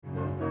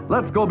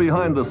Let's go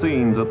behind the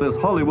scenes at this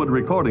Hollywood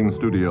recording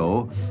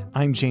studio.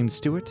 I'm James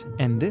Stewart,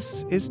 and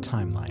this is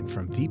Timeline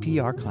from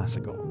VPR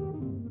Classical.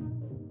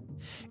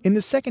 In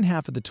the second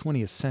half of the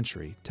 20th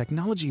century,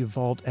 technology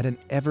evolved at an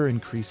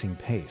ever-increasing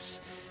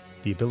pace.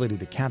 The ability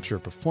to capture a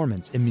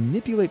performance and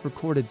manipulate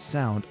recorded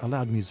sound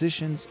allowed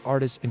musicians,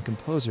 artists, and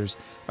composers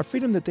a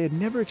freedom that they had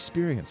never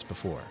experienced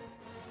before.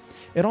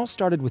 It all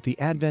started with the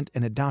advent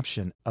and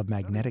adoption of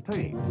magnetic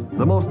tape.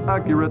 The most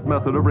accurate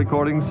method of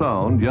recording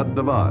sound yet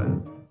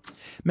devised.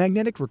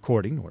 Magnetic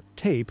recording, or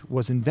tape,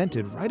 was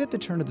invented right at the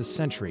turn of the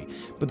century,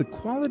 but the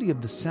quality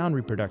of the sound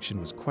reproduction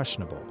was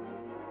questionable.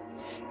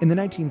 In the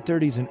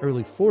 1930s and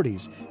early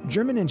 40s,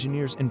 German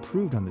engineers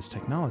improved on this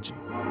technology.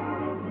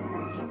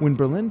 When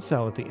Berlin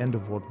fell at the end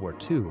of World War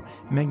II,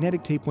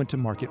 magnetic tape went to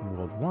market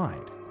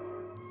worldwide.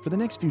 For the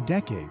next few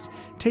decades,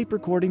 tape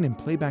recording and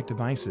playback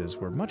devices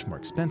were much more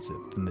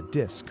expensive than the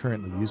discs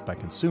currently used by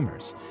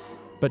consumers.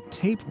 But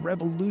tape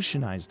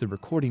revolutionized the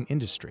recording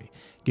industry,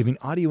 giving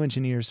audio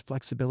engineers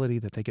flexibility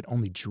that they could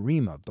only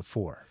dream of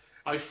before.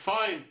 I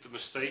find the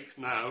mistake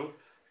now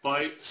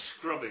by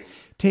scrubbing.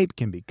 Tape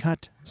can be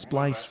cut,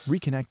 spliced,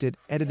 reconnected,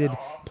 edited,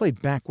 played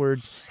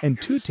backwards,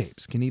 and two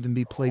tapes can even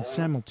be played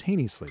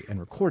simultaneously and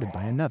recorded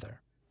by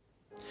another.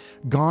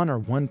 Gone are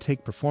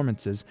one-take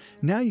performances.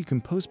 Now you can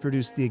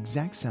post-produce the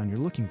exact sound you're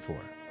looking for.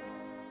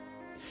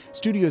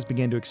 Studios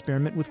began to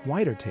experiment with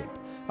wider tape,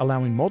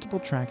 allowing multiple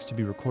tracks to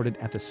be recorded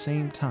at the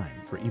same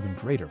time for even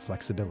greater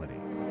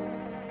flexibility.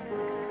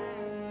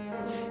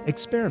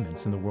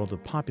 Experiments in the world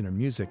of popular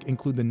music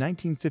include the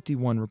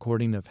 1951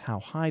 recording of How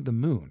High the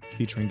Moon,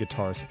 featuring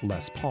guitarist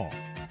Les Paul.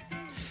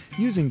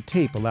 Using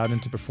tape allowed him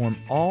to perform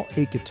all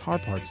 8 guitar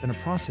parts in a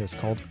process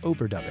called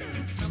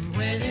overdubbing.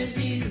 Somewhere there's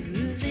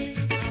music.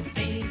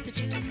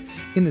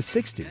 In the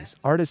 60s,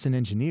 artists and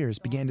engineers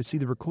began to see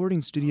the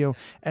recording studio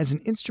as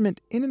an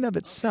instrument in and of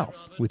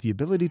itself, with the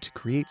ability to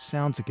create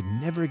sounds that could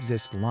never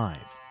exist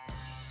live.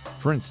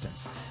 For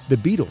instance, the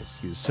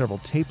Beatles used several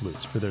tape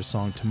loops for their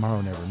song Tomorrow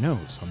Never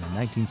Knows on their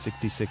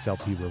 1966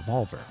 LP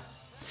Revolver,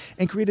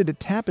 and created a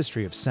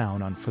tapestry of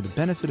sound on For the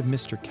Benefit of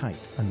Mr. Kite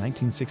on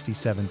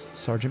 1967's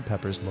Sgt.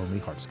 Pepper's Lonely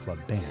Hearts Club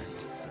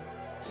Band.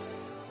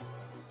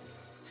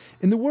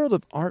 In the world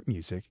of art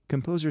music,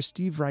 composer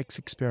Steve Reich's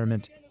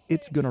experiment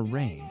It's Gonna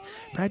Rain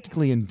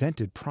practically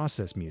invented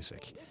process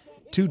music.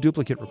 2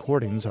 duplicate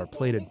recordings are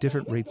played at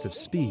different rates of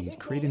speed,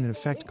 creating an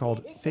effect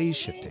called phase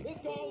shifting.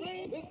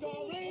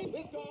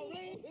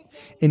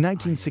 In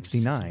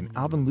 1969,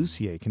 Alvin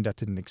Lucier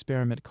conducted an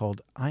experiment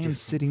called I Am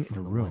Sitting in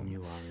a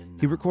Room.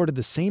 He recorded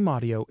the same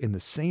audio in the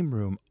same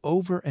room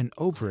over and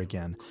over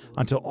again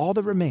until all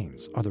that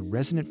remains are the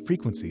resonant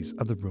frequencies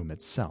of the room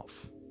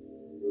itself.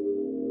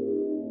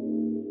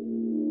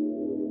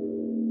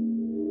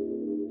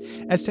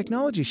 As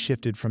technology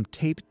shifted from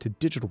tape to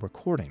digital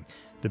recording,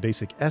 the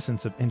basic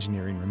essence of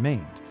engineering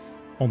remained.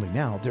 Only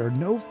now, there are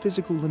no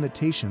physical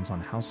limitations on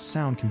how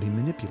sound can be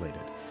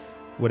manipulated.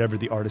 Whatever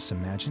the artist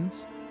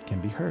imagines can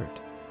be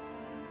heard.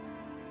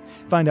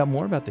 Find out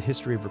more about the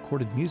history of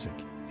recorded music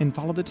and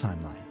follow the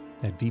timeline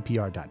at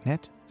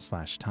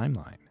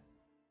vpr.net/timeline.